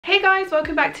guys,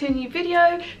 welcome back to a new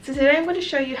video. So today I'm going to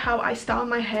show you how I style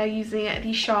my hair using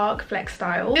the Shark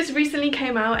Flexstyle. This recently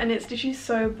came out and it's literally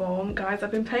so bomb, guys.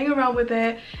 I've been playing around with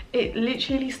it. It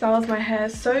literally styles my hair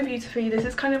so beautifully. This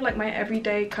is kind of like my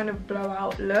everyday kind of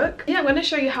blowout look. Yeah, I'm going to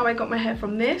show you how I got my hair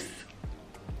from this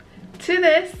to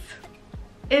this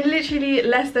in literally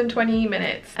less than 20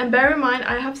 minutes. And bear in mind,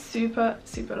 I have super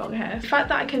long hair. The fact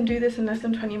that I can do this in less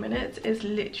than 20 minutes is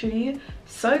literally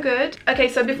so good. Okay,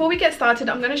 so before we get started,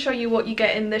 I'm going to show you what you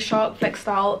get in the Shark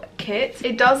Flexstyle kit.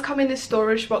 It does come in this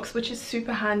storage box, which is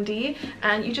super handy,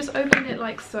 and you just open it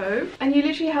like so, and you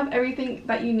literally have everything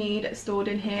that you need stored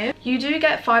in here. You do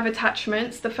get 5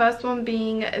 attachments, the first one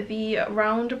being the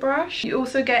round brush. You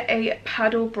also get a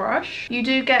paddle brush. You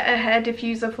do get a hair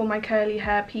diffuser for my curly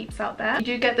hair peeps out there. You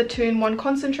do get the 2-in-1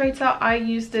 concentrator. I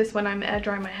use this when I'm air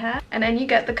drying my hair. And then you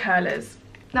get the curlers.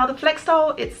 Now the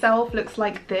Flexstyle itself looks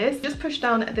like this. Just push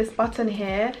down this button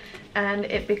here and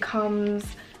it becomes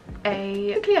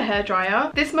basically a hair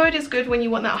dryer. This mode is good when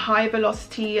you want that high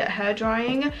velocity hair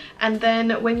drying, and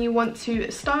then when you want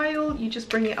to style, you just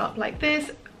bring it up like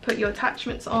this, put your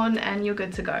attachments on, and you're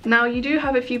good to go. Now you do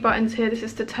have a few buttons here. This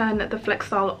is to turn the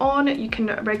Flexstyle on. You can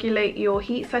regulate your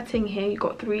heat setting here. You've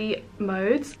got 3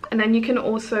 modes, and then you can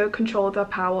also control the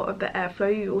power of the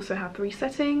airflow. You also have 3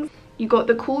 settings. You got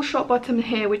the cool shot button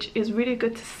here, which is really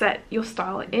good to set your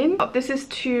style in. This is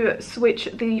to switch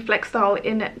the Flexstyle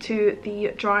into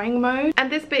the drying mode,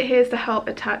 and this bit here is to help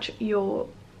attach your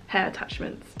hair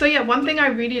attachments. So yeah, one thing I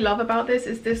really love about this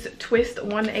is this twist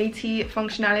 180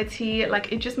 functionality.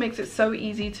 Like, it just makes it so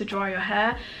easy to dry your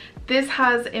hair. This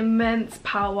has immense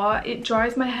power. It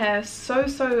dries my hair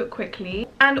so quickly,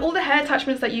 and all the hair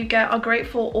attachments that you get are great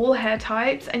for all hair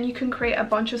types, and you can create a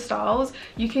bunch of styles.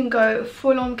 You can go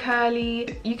full on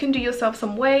curly, you can do yourself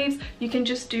some waves, you can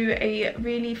just do a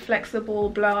really flexible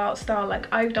blowout style like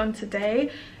I've done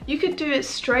today. You could do it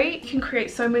straight. You can create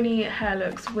so many hair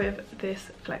looks with this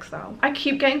Flexstyle. I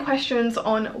keep getting questions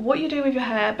on what you're doing with your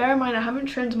hair. Bear in mind, I haven't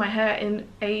trimmed my hair in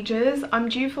ages. I'm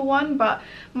due for one, but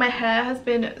my hair has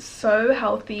been so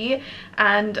healthy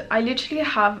and I literally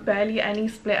have barely any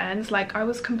split ends. Like, I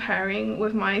was comparing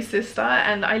with my sister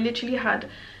and I literally had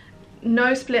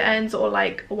no split ends or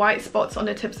like white spots on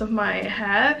the tips of my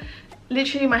hair.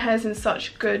 Literally, my hair's in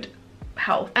such good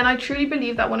health, and I truly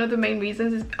believe that one of the main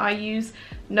reasons is I use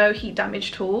no heat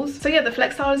damage tools. So yeah, the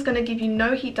Flexstyle is going to give you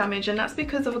no heat damage, and that's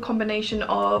because of a combination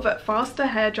of faster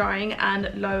hair drying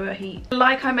and lower heat.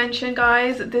 Like I mentioned,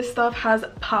 guys, this stuff has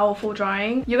powerful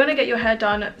drying. You're going to get your hair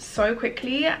done so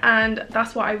quickly, and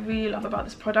that's what I really love about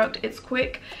this product. It's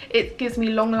quick, it gives me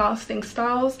long lasting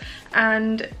styles,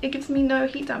 and it gives me no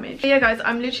heat damage. But yeah guys,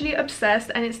 I'm literally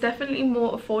obsessed, and it's definitely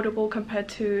more affordable compared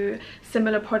to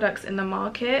similar products in the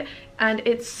market, and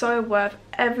it's so worth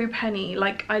every penny.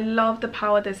 Like, I love the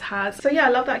power this has. So yeah, I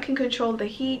love that I can control the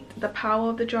heat, the power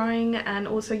of the drying, and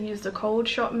also use the cold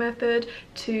shot method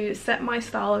to set my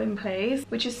style in place,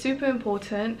 which is super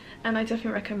important, and I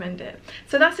definitely recommend it.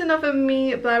 So that's enough of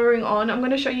me blabbering on. I'm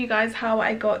going to show you guys how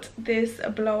I got this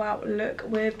blowout look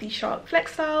with the Shark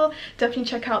Flexstyle. Definitely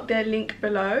check out their link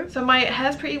below. So my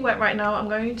hair's pretty wet right now. I'm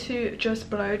going to just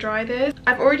blow dry this.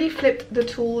 I've already flipped the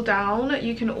tool down.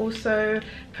 You can also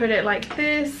put it like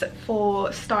this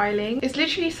for styling. It's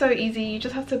literally so easy. You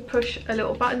just have to push a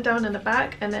little button down in the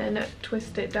back and then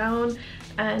twist it down,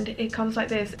 and it comes like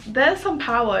this. There's some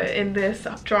power in this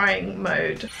drying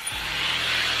mode.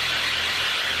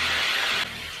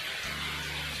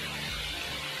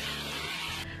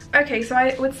 Okay, so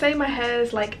I would say my hair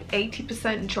is like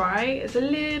 80% dry. It's a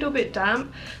little bit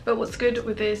damp, but what's good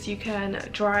with this, you can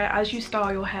dry as you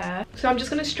style your hair. So I'm just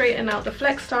going to straighten out the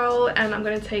Flexstyle, and I'm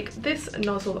going to take this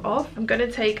nozzle off. I'm going to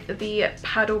take the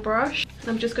paddle brush, and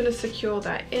I'm just going to secure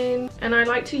that in, and I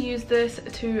like to use this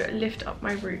to lift up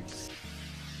my roots.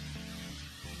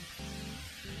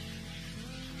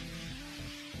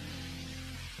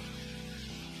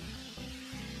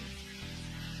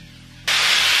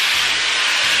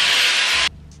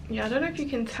 Yeah, I don't know if you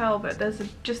can tell, but there's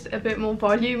just a bit more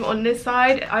volume on this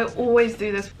side. I always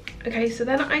do this. Okay, so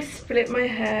then I split my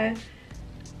hair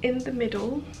in the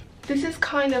middle. This is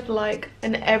kind of like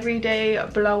an everyday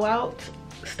blowout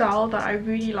style that I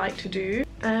really like to do.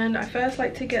 And I first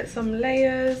like to get some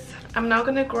layers. I'm now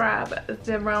going to grab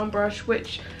the round brush,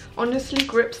 which honestly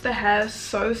grips the hair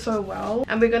so well.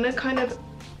 And we're going to kind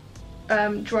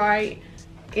of dry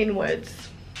inwards.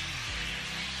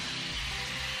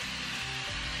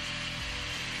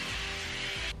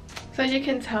 So as you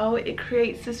can tell, it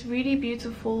creates this really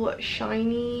beautiful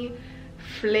shiny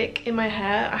flick in my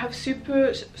hair. I have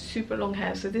super long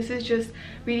hair, so this is just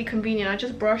really convenient. I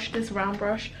just brush this round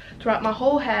brush throughout my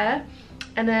whole hair,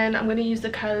 and then I'm going to use the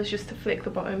curlers just to flick the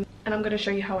bottom, and I'm going to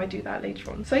show you how I do that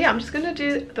later on. So yeah, I'm just going to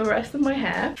do the rest of my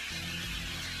hair.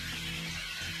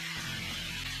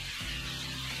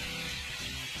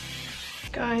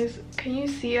 Guys, can you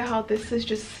see how this has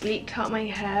just sleeked out my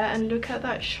hair, and look at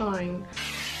that shine.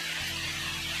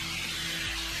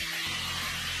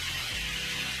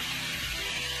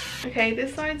 Okay,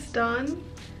 this side's done.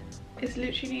 It's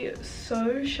literally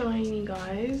so shiny,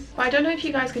 guys. But I don't know if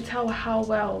you guys could tell how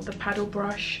well the paddle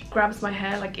brush grabs my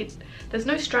hair. Like, there's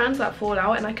no strands that fall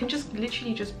out, and I can just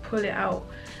literally just pull it out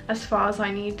as far as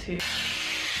I need to.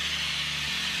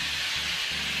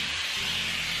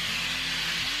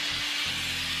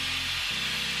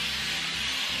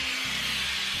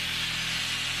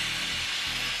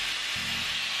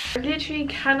 I literally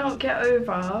cannot get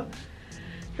over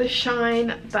the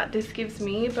shine that this gives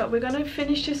me, but we're going to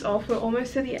finish this off. We're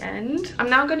almost to the end. I'm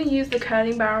now going to use the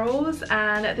curling barrels,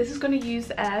 and this is going to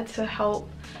use air to help,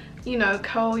 you know,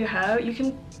 curl your hair. You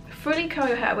can fully curl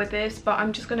your hair with this, but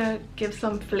I'm just going to give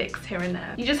some flicks here and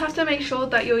there. You just have to make sure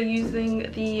that you're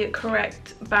using the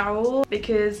correct barrel,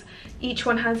 because each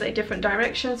one has a different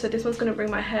direction. So this one's going to bring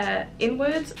my hair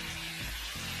inwards.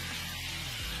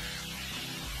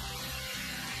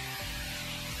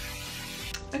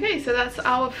 Okay, so that's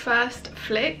our first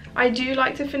flick. I do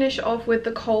like to finish off with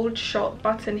the cold shot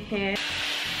button here.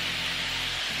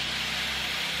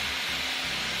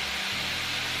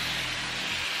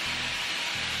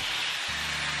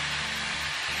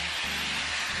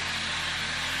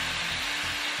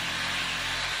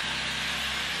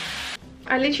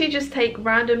 I literally just take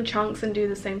random chunks and do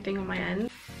the same thing on my end.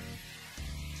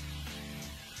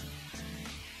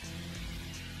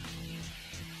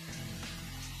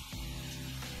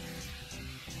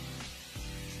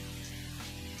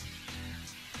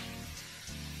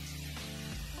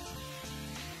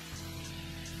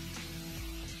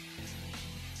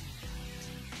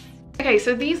 Okay,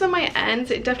 so these are my ends.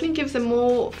 It definitely gives a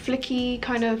more flicky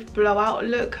kind of blowout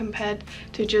look compared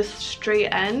to just straight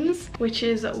ends, which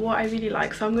is what I really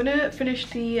like. So I'm gonna finish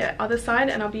the other side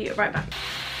and I'll be right back.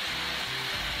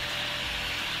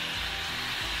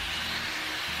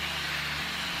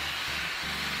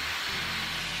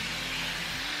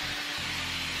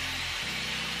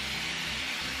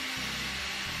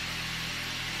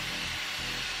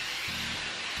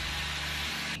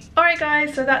 Alright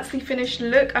guys, so that's the finished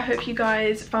look. I hope you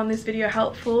guys found this video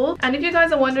helpful. And if you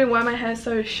guys are wondering why my hair is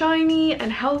so shiny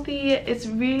and healthy, it's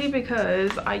really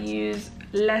because I use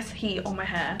less heat on my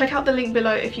hair. Check out the link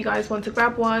below if you guys want to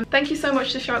grab one. Thank you so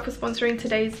much to Shark for sponsoring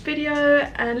today's video,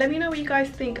 and let me know what you guys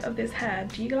think of this hair.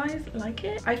 Do you guys like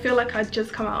it? I feel like I'd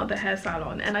just come out of the hair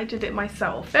salon and I did it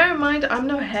myself. Bear in mind, I'm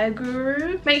no hair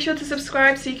guru. Make sure to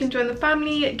subscribe so you can join the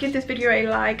family. Give this video a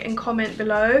like and comment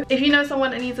below. If you know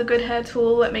someone that needs a good hair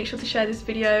tool, make sure to share this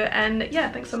video. And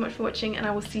yeah, thanks so much for watching, and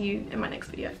I will see you in my next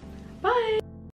video. Bye!